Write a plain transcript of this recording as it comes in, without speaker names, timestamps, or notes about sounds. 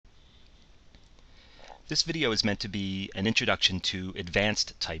This video is meant to be an introduction to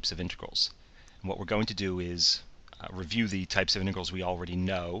advanced types of integrals. And what we're going to do is review the types of integrals we already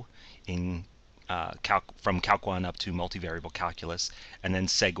know in from Calc 1 up to multivariable calculus, and then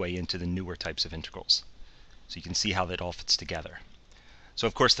segue into the newer types of integrals. So you can see how that all fits together. So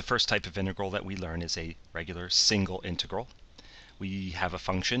of course the first type of integral that we learn is a regular single integral. We have a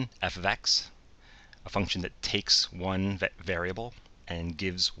function f of x, a function that takes one variable and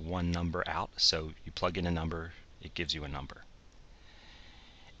gives one number out. So you plug in a number, it gives you a number.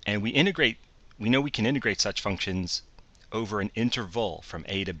 And we know we can integrate such functions over an interval from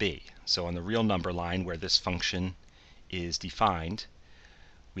a to b. So on the real number line where this function is defined,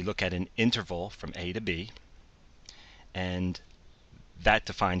 we look at an interval from a to b, and that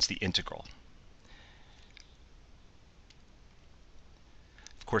defines the integral.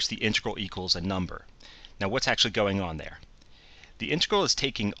 Of course, the integral equals a number. Now what's actually going on there? The integral is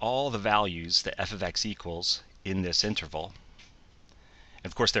taking all the values that f of x equals in this interval. And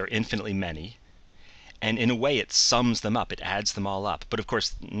of course, there are infinitely many. And in a way, it sums them up. It adds them all up. But of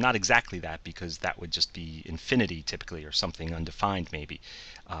course, not exactly that, because that would just be infinity typically, or something undefined maybe.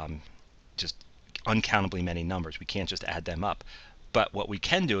 Just uncountably many numbers. We can't just add them up. But what we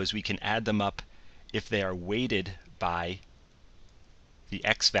can do is we can add them up if they are weighted by the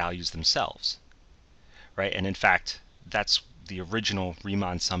x values themselves, right? And in fact, that's the original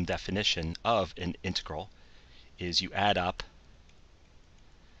Riemann sum definition of an integral, is you add up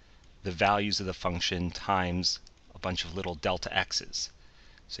the values of the function times a bunch of little delta x's.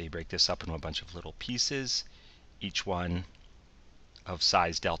 So you break this up into a bunch of little pieces, each one of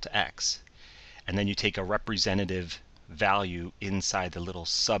size delta x. And then you take a representative value inside the little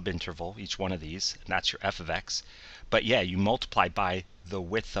subinterval, each one of these, and that's your f of x. But yeah, you multiply by the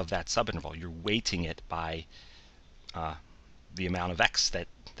width of that subinterval. You're weighting it by the amount of x that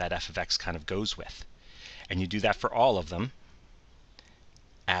f of x kind of goes with. And you do that for all of them,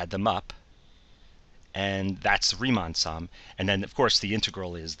 add them up, and that's the Riemann sum. And then of course the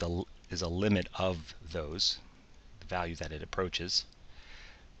integral is a limit of those, the value that it approaches.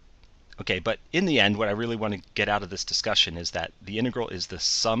 Okay, but in the end, what I really want to get out of this discussion is that the integral is the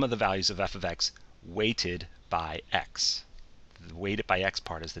sum of the values of f of x weighted by x. The weighted by x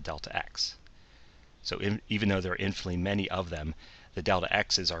part is the delta x. So even though there are infinitely many of them, the delta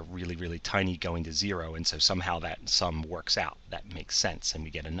x's are really, really tiny going to 0, and so somehow that sum works out. That makes sense, and we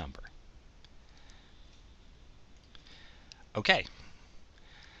get a number. Okay,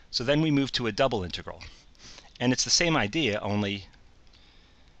 so then we move to a double integral. And it's the same idea, only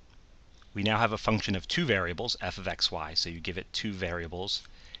we now have a function of two variables, f of x, y. So you give it two variables,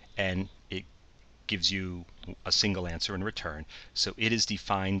 and it gives you a single answer in return. So it is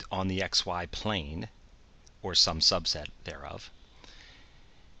defined on the xy plane, or some subset thereof.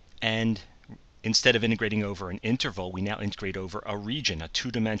 And instead of integrating over an interval, we now integrate over a region, a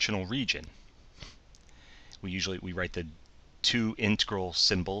two-dimensional region. We write the two integral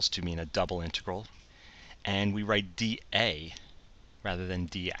symbols to mean a double integral, and we write dA rather than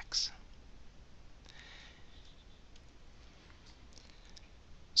dx.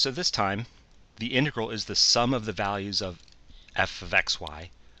 So this time, the integral is the sum of the values of f of xy,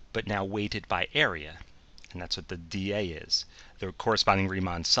 but now weighted by area. And that's what the dA is. The corresponding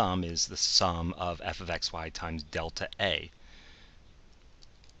Riemann sum is the sum of f of xy times delta A.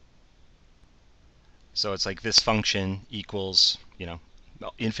 So it's like this function equals,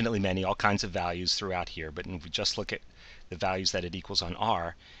 infinitely many, all kinds of values throughout here. But if we just look at the values that it equals on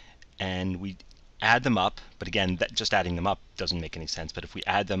R, and we add them up, but again, just adding them up doesn't make any sense. But if we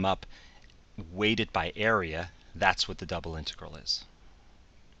add them up weighted by area, that's what the double integral is.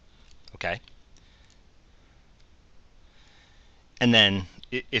 Okay? And then,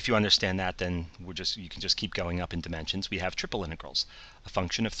 if you understand that, then you can just keep going up in dimensions. We have triple integrals, a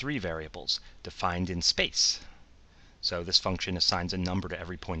function of three variables defined in space. So this function assigns a number to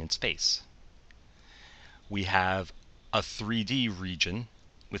every point in space. We have a 3D region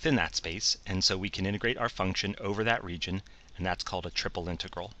within that space, and so we can integrate our function over that region, and that's called a triple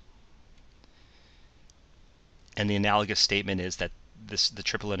integral. And the analogous statement is that the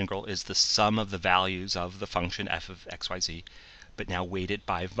triple integral is the sum of the values of the function f of xyz, but now weighted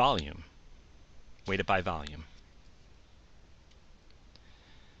by volume. Weighted by volume.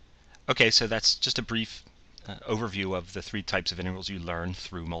 Okay, so that's just a brief overview of the three types of integrals you learn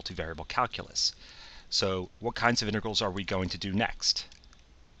through multivariable calculus. So what kinds of integrals are we going to do next?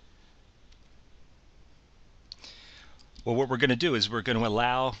 Well, what we're going to do is we're going to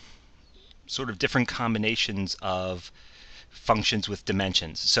allow sort of different combinations of functions with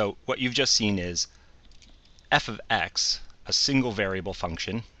dimensions. So what you've just seen is f of x, a single variable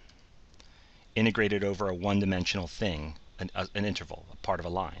function, integrated over a one-dimensional thing, an interval, a part of a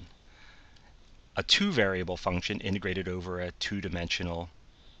line. A two-variable function integrated over a two-dimensional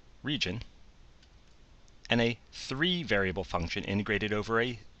region, and a three-variable function integrated over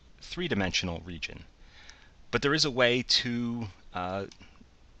a three-dimensional region. But there is a way to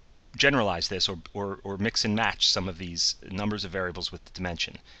generalize this or mix and match some of these numbers of variables with the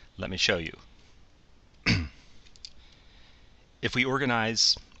dimension. Let me show you. If we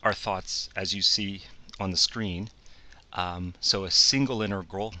organize our thoughts as you see on the screen, so a single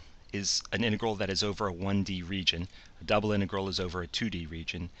integral is an integral that is over a 1D region, a double integral is over a 2D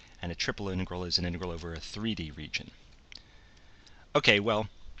region, and a triple integral is an integral over a 3D region. Okay, well,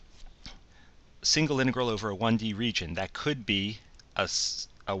 single integral over a 1D region, that could be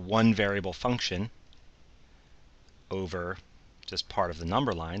a one variable function over just part of the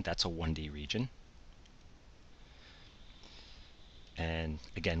number line. That's a 1D region. And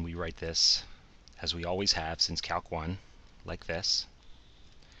again, we write this, as we always have since Calc 1, like this.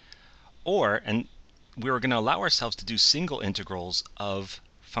 Or, and we're going to allow ourselves to do single integrals of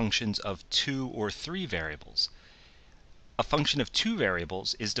functions of 2 or 3 variables. A function of 2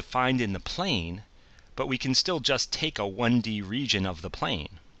 variables is defined in the plane, but we can still just take a 1D region of the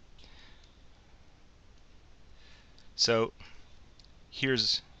plane. So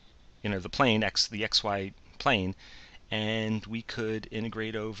here's, the plane, the xy plane, and we could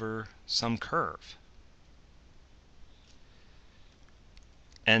integrate over some curve.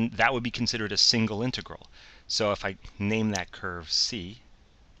 And that would be considered a single integral. So if I name that curve C,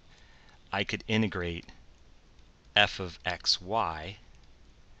 I could integrate f of xy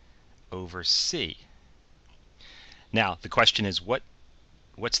over C. Now the question is,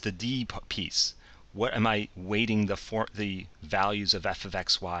 what's the D piece? What am I weighting the values of f of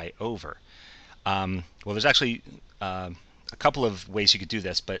xy over? Well, there's actually a couple of ways you could do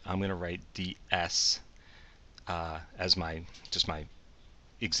this, but I'm going to write ds as my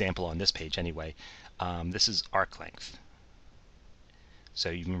example on this page anyway. This is arc length. So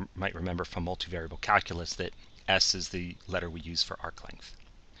you might remember from multivariable calculus that s is the letter we use for arc length.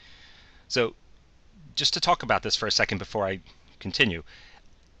 So just to talk about this for a second before I continue,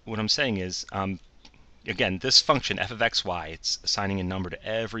 what I'm saying is, again, this function f of xy, it's assigning a number to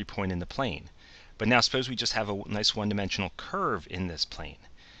every point in the plane. But now suppose we just have a nice one-dimensional curve in this plane,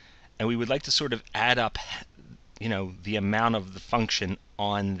 and we would like to sort of add up, the amount of the function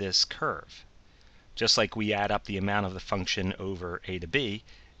on this curve. Just like we add up the amount of the function over a to b,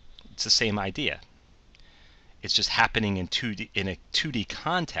 it's the same idea. It's just happening in a 2D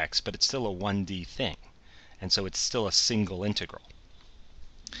context, but it's still a 1D thing, and so it's still a single integral.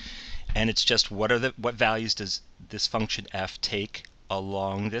 And it's just what values does this function f take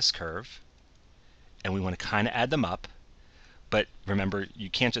along this curve, and we want to kind of add them up. But remember,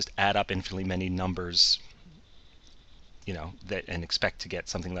 you can't just add up infinitely many numbers, and expect to get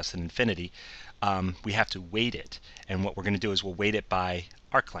something less than infinity. We have to weight it, and what we're going to do is we'll weight it by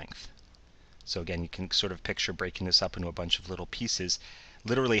arc length. So again, you can sort of picture breaking this up into a bunch of little pieces.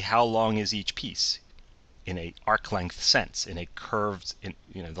 Literally, how long is each piece in a arc length sense, in a curved,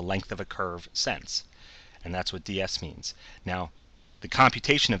 the length of a curve sense, and that's what ds means. Now, the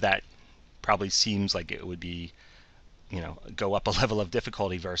computation of that probably seems like it would be, go up a level of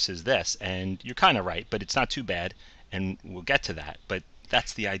difficulty versus this, and you're kind of right, but it's not too bad, and we'll get to that. But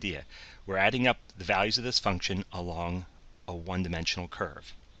that's the idea. We're adding up the values of this function along a one-dimensional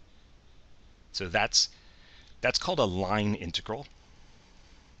curve. So that's called a line integral,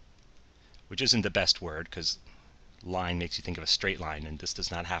 which isn't the best word because line makes you think of a straight line, and this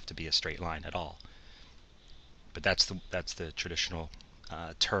does not have to be a straight line at all. But that's the traditional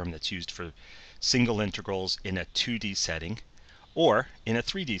term that's used for single integrals in a 2D setting or in a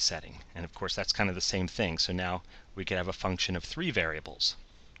 3D setting. And of course, that's kind of the same thing. So now we could have a function of 3 variables,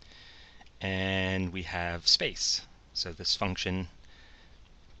 and we have space. So this function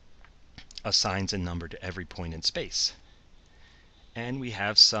assigns a number to every point in space, and we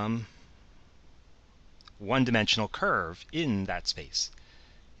have some one-dimensional curve in that space,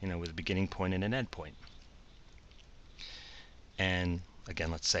 with a beginning point and an end point. And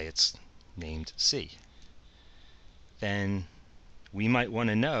again, let's say it's named C. Then we might want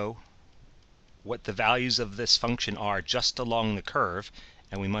to know what the values of this function are just along the curve,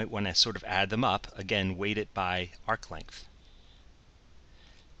 and we might want to sort of add them up, again, weight it by arc length.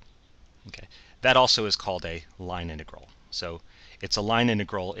 Okay, that also is called a line integral. So it's a line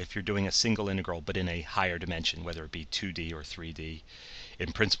integral if you're doing a single integral but in a higher dimension, whether it be 2D or 3D.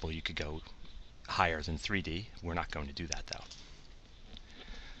 In principle, you could go higher than 3D. We're not going to do that, though.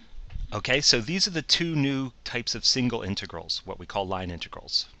 Okay, so these are the two new types of single integrals, what we call line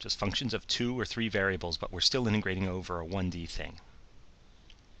integrals. Just functions of 2 or 3 variables, but we're still integrating over a 1D thing.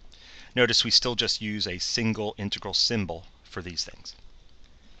 Notice we still just use a single integral symbol for these things.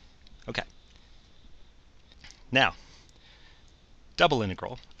 Okay. Now, double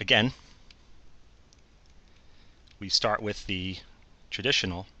integral, again, we start with the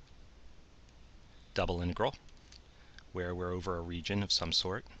traditional double integral, where we're over a region of some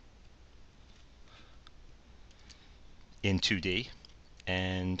sort in 2D,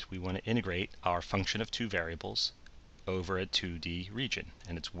 and we want to integrate our function of 2 variables over a 2D region,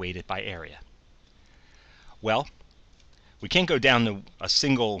 and it's weighted by area. Well, we can't go down to a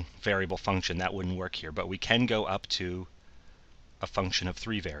single variable function, that wouldn't work here, but we can go up to a function of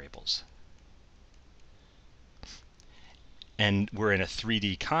 3 variables. And we're in a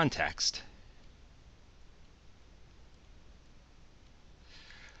 3D context,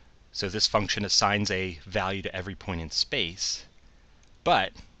 so this function assigns a value to every point in space,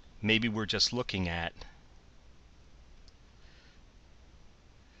 but maybe we're just looking at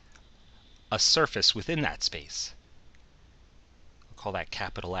a surface within that space. We'll call that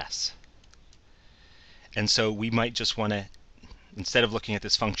capital S. And so we might just want to, instead of looking at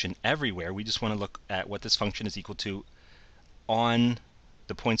this function everywhere, we just want to look at what this function is equal to on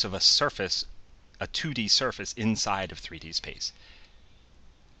the points of a surface, a 2D surface inside of 3D space.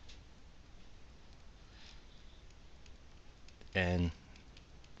 And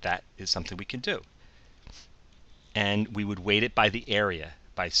that is something we can do. And we would weight it by the area,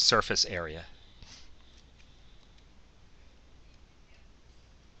 by surface area.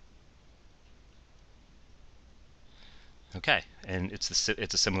 Okay, and it's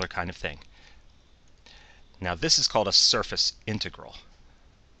a similar kind of thing. Now this is called a surface integral.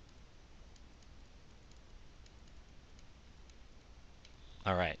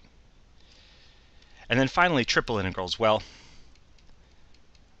 All right. And then finally, triple integrals. Well,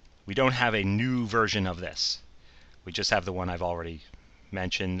 we don't have a new version of this. We just have the one I've already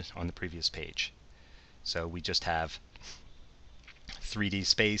mentioned on the previous page. So we just have 3D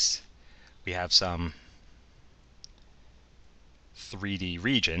space, we have some 3D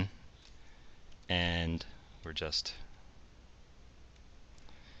region, and we're just,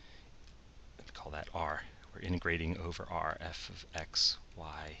 let's call that R. We're integrating over R, f of x,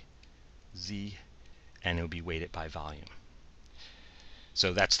 y, z, and it'll be weighted by volume.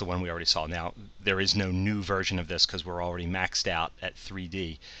 So that's the one we already saw. Now, there is no new version of this because we're already maxed out at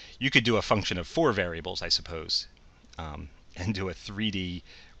 3D. You could do a function of 4 variables, I suppose, and do a 3D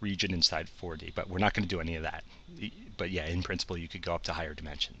region inside 4D, but we're not going to do any of that. But yeah, in principle, you could go up to higher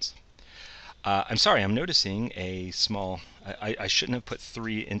dimensions. I'm sorry, I'm noticing a small, I shouldn't have put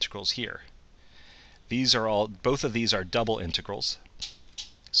 3 integrals here. These are all, both of these are double integrals,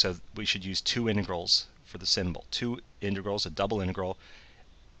 so we should use 2 integrals for the symbol. 2 integrals, a double integral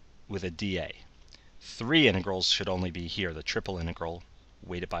with a dA. 3 integrals should only be here, the triple integral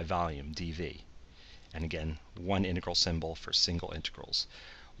weighted by volume, dV. And again, 1 integral symbol for single integrals,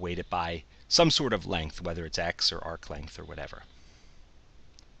 weighted by some sort of length, whether it's x or arc length or whatever.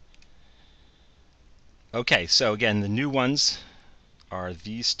 Okay, so again, the new ones are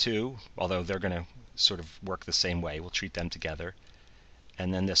these two, although they're going to sort of work the same way. We'll treat them together.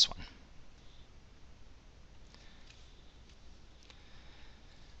 And then this one.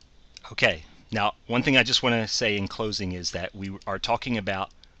 Okay, now one thing I just want to say in closing is that we are talking about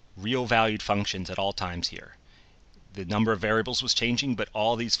real valued functions at all times here. The number of variables was changing, but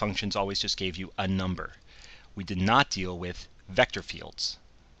all these functions always just gave you a number. We did not deal with vector fields,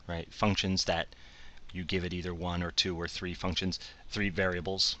 right? Functions that you give it either 1 or 2 or 3 functions, 3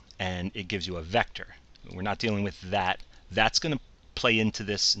 variables, and it gives you a vector. We're not dealing with that. That's going to play into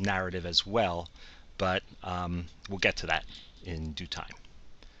this narrative as well, but we'll get to that in due time.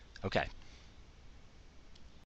 Okay.